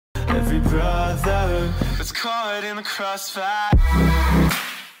brother that's caught in the crossfire.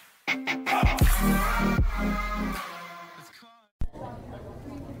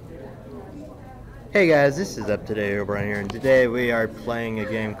 Hey guys, this is Up Today O'Brien here, and today we are playing a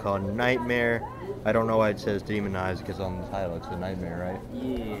game called Nightmare. I don't know why it says Demonized, because on the title it's a nightmare, right?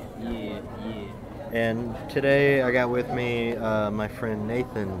 Yeah. And today I got with me my friend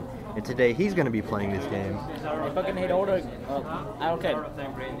Nathan, and today he's going to be playing this game. I fucking hate order. Okay.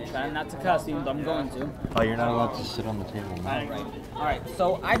 Try not to cuss, even though I'm going to. Oh, you're not allowed to sit on the table now. Alright,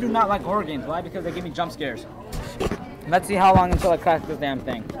 so I do not like horror games. Why? Because they give me jump scares. Let's see how long until I crack this damn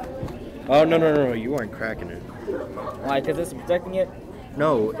thing. Oh, no, you weren't cracking it. Why? Because this is protecting it?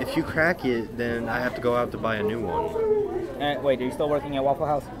 No, if you crack it, then I have to go out to buy a new one. Wait, are you still working at Waffle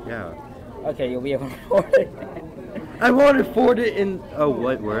House? Yeah. Okay, you'll be able to afford it. I won't afford it in... Oh,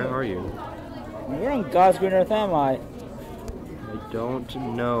 what? Where are you? Where on God's green earth am I? I don't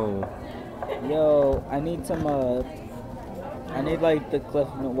know. Yo, I need some, I need, like, the cliff...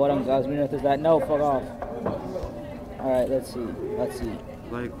 What on God's green earth is that? No, fuck off. Alright, let's see.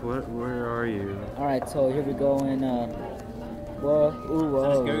 Like, what? Where are you? Alright, so here we go in, whoa.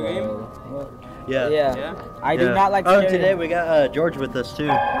 Yeah. I do not like scary... Oh, today we got, George with us, too.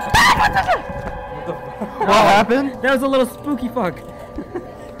 What happened? That was a little spooky fuck.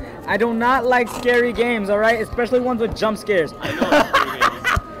 I do not like scary games, alright? Especially ones with jump scares. I know scary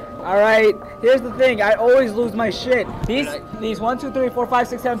games. Alright, here's the thing. I always lose my shit. These 1, 2, 3, 4, 5,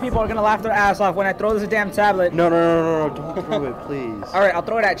 6, 7 people are gonna laugh their ass off when I throw this damn tablet. No, don't throw it, please. Alright, I'll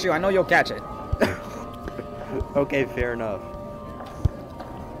throw it at you. I know you'll catch it. Okay, fair enough.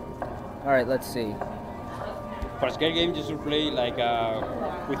 Alright, let's see. For a scary game, you should play like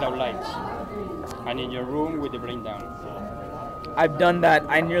without lights, and in your room with the brain down. I've done that.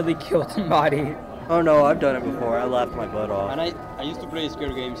 I nearly killed somebody. Oh no, I've done it before. I laughed my butt off. And I used to play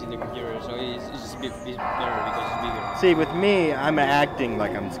scary games in the computer, so it's just a bit better because it's bigger. See, with me, I'm acting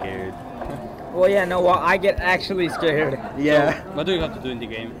like I'm scared. Well, yeah, no, well, I get actually scared. Yeah. So, what do you have to do in the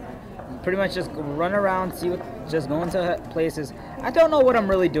game? Pretty much just run around, just go into places. I don't know what I'm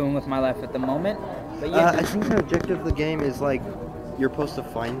really doing with my life at the moment, but yeah. I think the objective of the game is like you're supposed to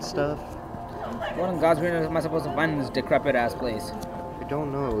find stuff. What in God's green earth am I supposed to find in this decrepit ass place? I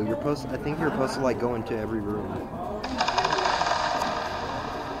don't know. I think you're supposed to like go into every room.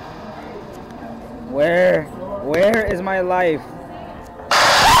 Where is my life?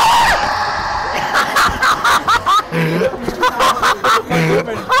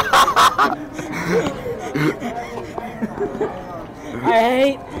 I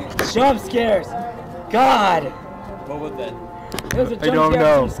hate jump scares. God. What was that? It was a jump scare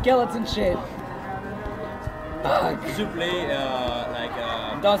of some skeleton shit. You should play like.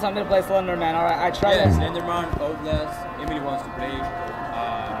 Don't tell me to play Slender Man. Alright, I tried. Yeah, Slenderman, Outlast. Emily wants to play.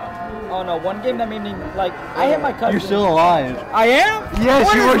 Oh no, one game that made me like. I hit my cousin. You're still alive. I am? Yes,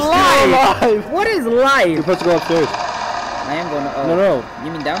 what you are still alive. What is life? You're supposed to go upstairs. I am going to. No.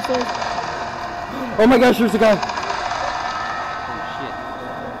 You mean downstairs? Oh my gosh, there's a guy. Oh shit.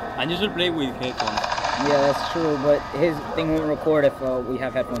 And you should play with headphones. Yeah, that's true, but his thing won't record if we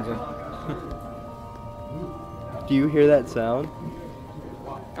have headphones in. Do you hear that sound?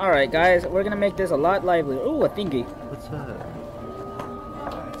 Alright, guys, we're gonna make this a lot livelier. Ooh, a thingy. What's that?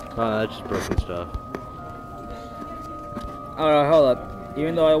 Oh, that's just broken stuff. Alright, hold up.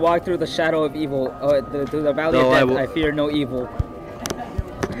 Even though I walk through the shadow of evil, through the valley of death, I fear no evil.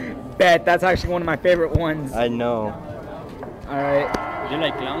 Bet, that's actually one of my favorite ones. I know. Alright. Do you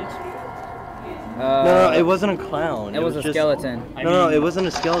like clowns? No, it wasn't a clown. It was a skeleton. No, it wasn't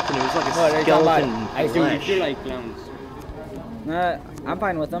a skeleton. It was like a skeleton. I do like clowns. I'm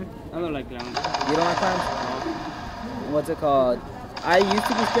fine with them. I don't like clowns. You don't like clowns? What's it called? I used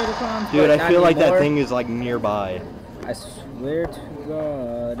to be scared of clowns. Dude, but I feel like anymore. that thing is like nearby. I swear to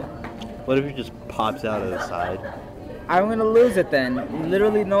God. What if it just pops out of the side? I'm gonna lose it then.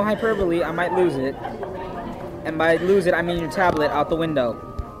 Literally, no hyperbole. I might lose it. And by lose it, I mean your tablet out the window.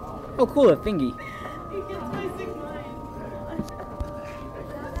 Oh, cool, a thingy.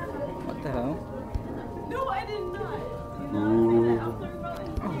 What the hell? No, I did not. Ooh.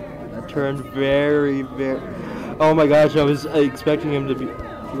 That turned very... Oh my gosh, I was expecting him to be...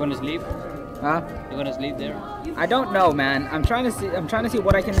 You wanna sleep? Huh? You wanna sleep there? I don't know, man. I'm trying to see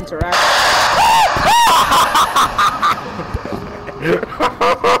what I can interact.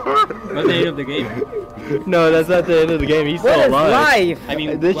 That's the end of the game. No, that's not the end of the game. He's still alive. What is life? I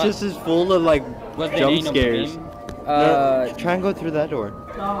mean, this just is full of like jump scares. No, try and go through that door.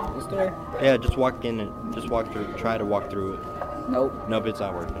 This door? Yeah, just walk in it. Just walk through. Try to walk through it. Nope. Nope, it's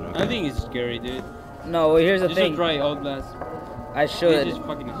not working. Okay. I think it's scary, dude. No, here's the thing. You should try Outlast. I should. This is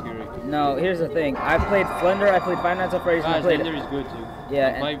fucking scary. No, here's the thing. I played Slender, I played Five Nights at Freddy's, and I played... Slender is good too.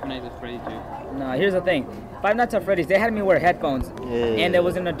 Yeah. Five Nights at Freddy's too. No, here's the thing. Five Nights at Freddy's, they had me wear headphones, and it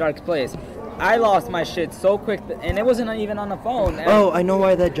was in a dark place. I lost my shit so quick, and it wasn't even on the phone. Oh, I know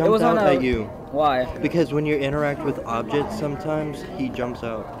why that jumped out at you. Why? Because when you interact with objects, sometimes he jumps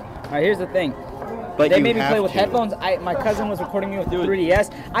out. All right, here's the thing. But they made me play with headphones. My cousin was recording me with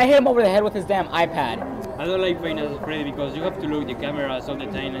 3DS. I hit him over the head with his damn iPad. I don't like Five Nights at Freddy's because you have to look the cameras all the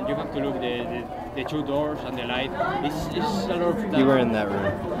time, and you have to look the two doors and the light. It's a lot of time. You were in that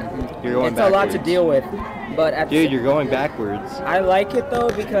room. You're going it's backwards. A lot to deal with. But dude, you're going backwards. I like it though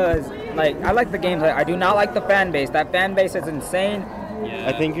because I like the games. I do not like the fan base. That fan base is insane. Yeah.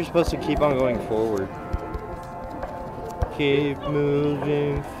 I think you're supposed to keep on going forward. Keep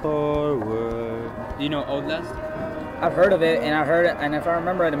moving forward. Do you know Outlast? I've heard of it, and if I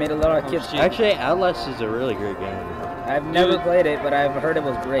remember it, it made a lot of kids. Actually, Outlast is a really great game. I've never played it, but I've heard it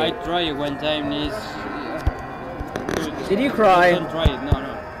was great. I tried it one time. Did you cry? Don't try it. No.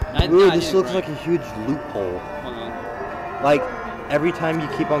 Ooh, this looks like a huge loophole. Hold on. Like, every time you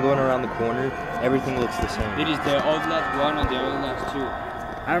keep on going around the corner, everything looks the same. It is the Outlast 1 and the Outlast 2.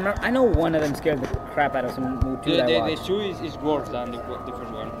 I know one of them scared the crap out of some two that I watched. The 2 is worse than the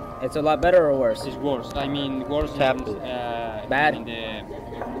first one. It's a lot better or worse? It's worse. I mean, worse Bad?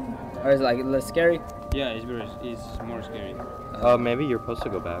 Or is it like less scary? Yeah, it's more scary. Maybe you're supposed to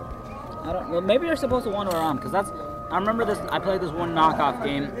go back. I don't. Well, maybe you're supposed to wander around because that's. I remember this. I played this one knockoff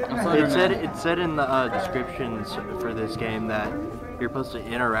game. It said in the descriptions for this game that you're supposed to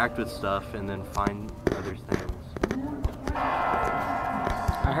interact with stuff and then find other things.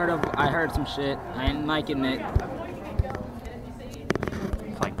 I heard some shit. I ain't liking it.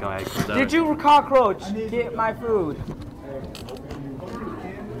 It's like, go ahead. Did you cockroach get my food?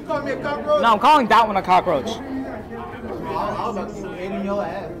 You call me a cockroach? No, I'm calling that one a cockroach. I was about to say in your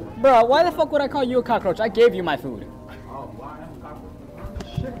ass. Bro, why the fuck would I call you a cockroach? I gave you my food.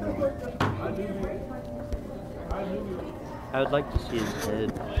 I would like to see his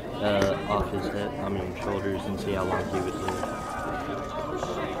head off his head, shoulders, and see how long he would live.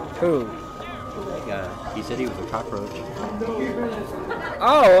 Who? That guy. He said he was a cockroach.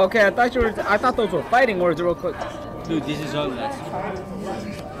 Oh, okay. I thought those were fighting words real quick. Dude, this is Outlast.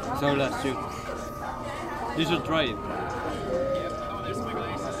 It's Outlast 2. You should try it.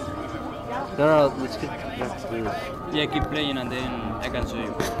 No, let's get back to this. Yeah, keep playing and then I can show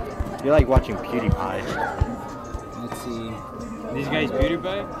you. You're like watching PewDiePie. Let's see. This guy is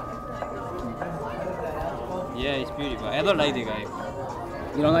PewDiePie? Yeah, he's PewDiePie. I don't like the guy.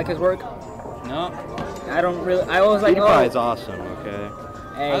 You don't like his work? No. I don't really. I always like. PewDiePie is awesome, okay?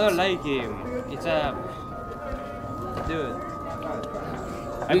 Hey, I don't like him. It's a... Dude.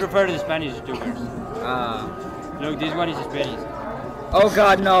 I prefer the Spanish YouTubers. Look, this one is Spanish. Oh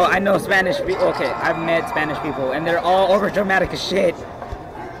god, no, I know Spanish people. Okay, I've met Spanish people, and they're all over dramatic as shit.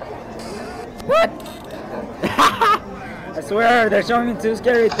 What? I swear, they're showing me two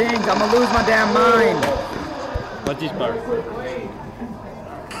scary things. I'm gonna lose my damn mind. What's this part?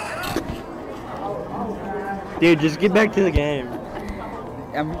 Dude, just get back to the game.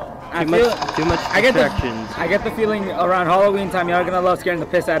 Too much distractions. I get the feeling around Halloween time, y'all are gonna love scaring the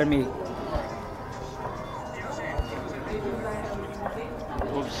piss out of me.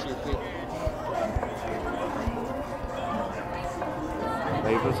 Are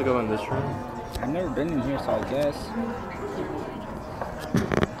you supposed to go in this room? I've never been in here, so I guess.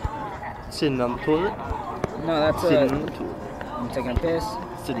 Sitting on the toilet? No, that's Sitting on the toilet. I'm taking a piss.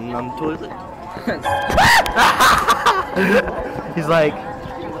 Sitting on the toilet. He's like,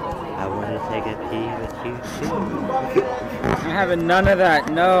 I want to take a pee with you too. I'm having none of that,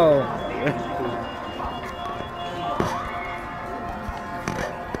 no.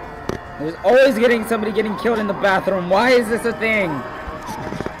 There's always somebody getting killed in the bathroom. Why is this a thing?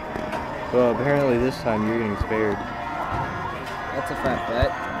 Well, apparently this time you're getting spared. That's a fat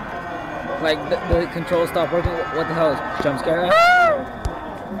bet. Like, the controls stop working. What the hell is jump scare?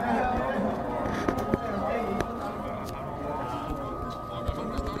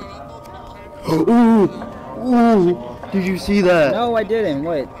 Ooh! Ooh! Did you see that? No, I didn't.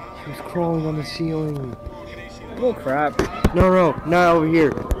 Wait. He was crawling on the ceiling. Bull crap. No, not over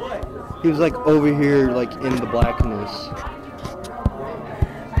here. He was like over here, like in the blackness.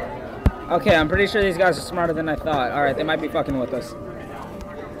 Okay, I'm pretty sure these guys are smarter than I thought. Alright, they might be fucking with us.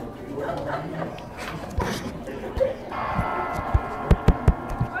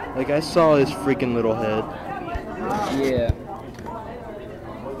 Like, I saw his freaking little head. Yeah.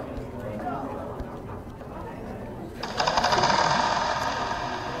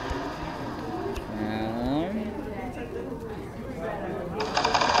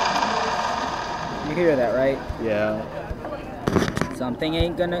 You hear that, right? Yeah. Something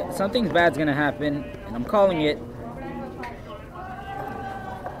bad's gonna happen, and I'm calling it.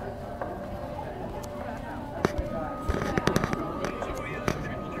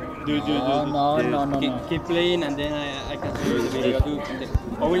 Dude. No. Keep playing, and then I can show you the video too.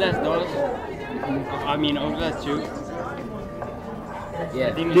 Outlast doors. I mean, Outlast 2. Yeah.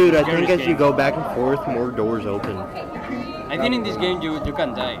 Dude, I think as you go back and forth, more doors open. I think in this game you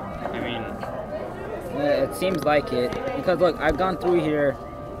can die. I mean, Yeah, it seems like it. Because look, I've gone through here.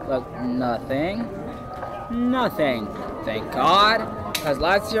 Look, nothing. Thank God. Because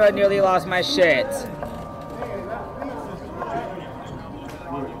last year I nearly lost my shit.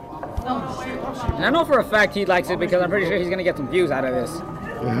 And I know for a fact he likes it because I'm pretty sure he's gonna get some views out of this.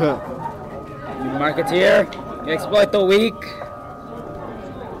 You marketeer, you exploit the weak.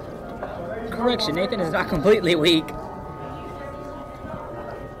 Correction, Nathan is not completely weak.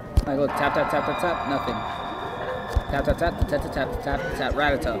 Like look, tap, nothing. Tap,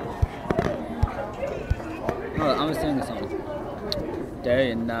 rat-a-tat. Oh, I'm gonna sing the song.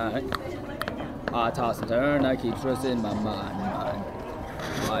 Day and night, I toss and turn, I keep stress in my mind.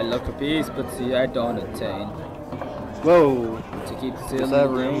 I look for peace, but see I don't attain. Whoa. To keep Is still that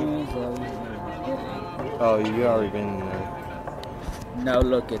in the room? days. Oh, you already been in there. Now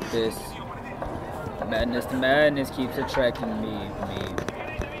look at this. Madness keeps attracting me.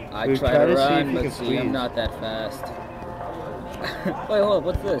 I Dude, try to see if run, you but can see, squeeze. I'm not that fast. Wait, hold up,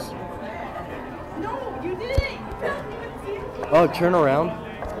 what's this? No, you didn't. You haven't even seen it. Oh, turn around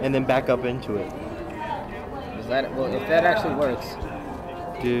and then back up into it. Is that, well, if that actually works.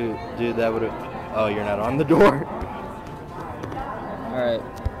 Dude, that would have. Oh, you're not on the door. Alright.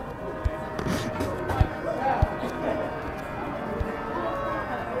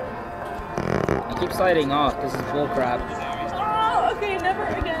 I keep sliding off, this is bullcrap. Oh, okay, never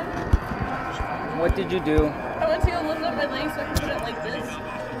again. What did you do? I want to go lift up my leg so I can put it like this.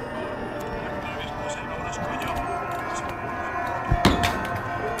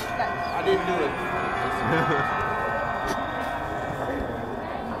 I didn't do it.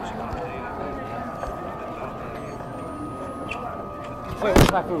 Wait,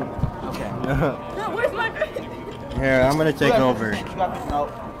 where's my food? Okay. No, where's my food? Here, I'm gonna take over. you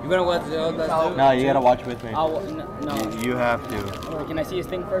gonna watch the Outlast 2? No, you gotta watch with me. No. You have to. Wait, can I see his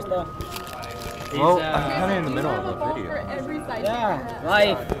thing first though? Well, It's, I'm kind of in the You middle have of a the ball video. for every side Yeah, you have.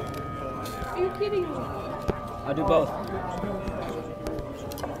 life. Are you kidding me? I'll do both.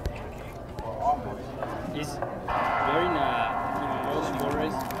 It's you're in a lost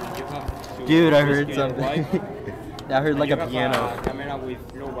forest. You have to Dude, I heard rescue your wife, something. I heard like and a you piano. have a camera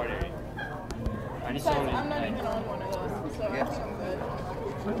with no battery. And it's Besides, only I'm not like, even on one of those, so I'm good.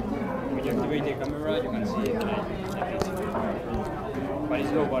 when you activate the camera, you can see it like, but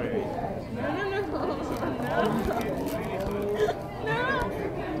it's no battery.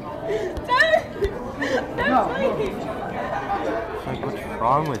 No, please. It's like, what's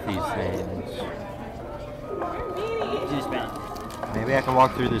wrong with these things? This is Spain. Maybe I can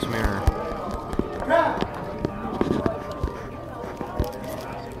walk through this mirror.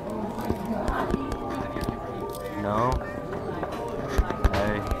 No?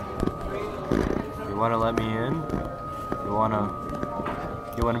 Hey. You wanna let me in? You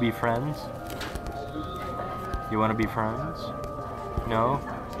wanna be friends? You wanna be friends? No?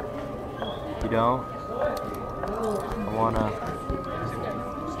 You don't?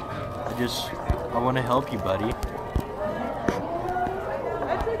 I wanna help you, buddy. I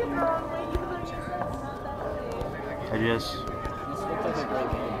took it the wrong way. You This looks like a great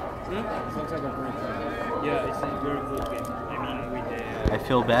game. This looks like a great game. Yeah, it's a very good game. I mean, with the I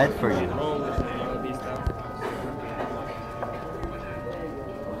feel bad for you. rolls and all this stuff.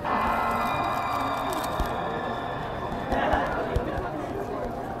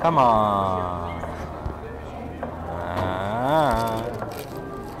 Come on.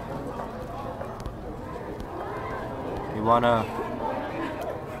 You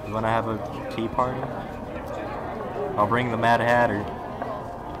wanna have a tea party? I'll bring the Mad Hatter.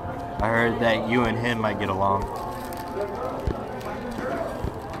 I heard that you and him might get along.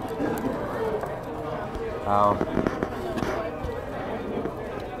 Oh.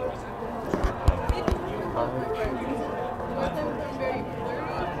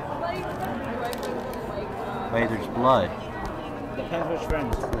 Wait, there's blood. Depends which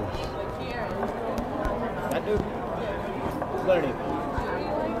friends. That dude? Flirty.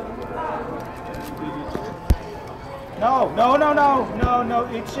 No,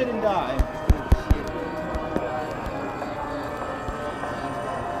 it shouldn't die.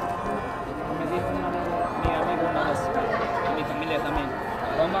 Me dijo mi amigo una vez, a mi familia también.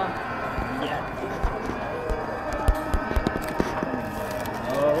 Toma, yeah.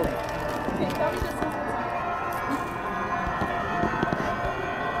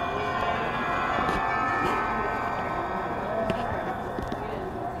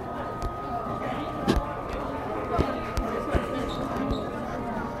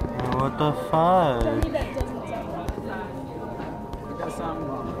 the fuck? Tell me that doesn't sound It does sound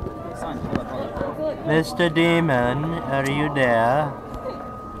wrong. Son, hold up, hold up. Mr. Demon, are you there?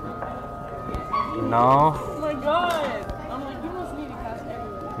 No? Oh my god! I'm like, you must need a cast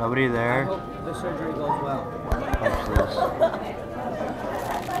everywhere. Nobody I there? hope the surgery goes well. What's this?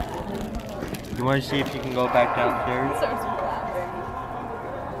 You want to see if you can go back downstairs? Starts laughing.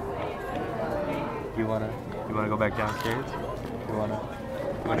 You wanna go back downstairs? You wanna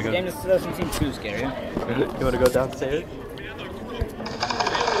This go? game just doesn't seem too scary. You wanna go downstairs?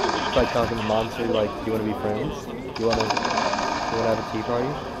 It's like talking to monster. Like, you wanna be friends? You wanna have a tea party?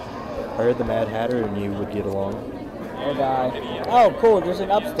 I heard the Mad Hatter and you would get along. Oh god. Oh cool, there's an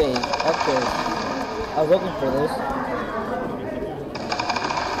upstairs. I was looking for this.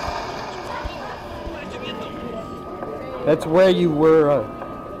 That's where you were a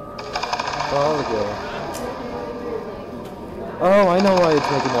while ago. Oh, I know why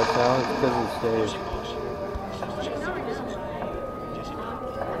it's making that sound. It's because of the stage.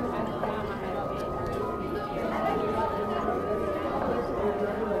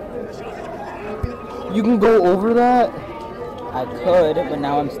 You can go over that? I could, but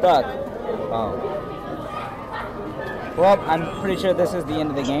now I'm stuck. Oh. Well, I'm pretty sure this is the end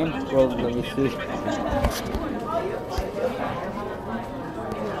of the game. Well, let me see.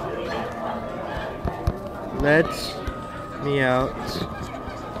 Let me out. On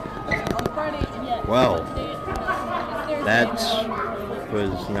Friday, yeah. Well, that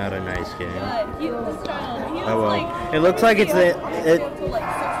was not a nice game. He was trying. He was Oh well. like, It looks like it's the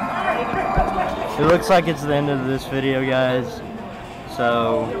it looks like it's the end of this video, guys.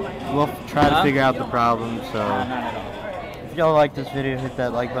 So we'll try to figure out the problem. So Not at all. if y'all like this video, hit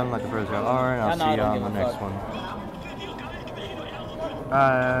that like button, like the pros are, and I'll No, see you don't on give the a next fuck. one.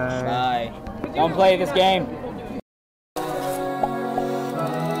 Bye. Bye. Don't play this game.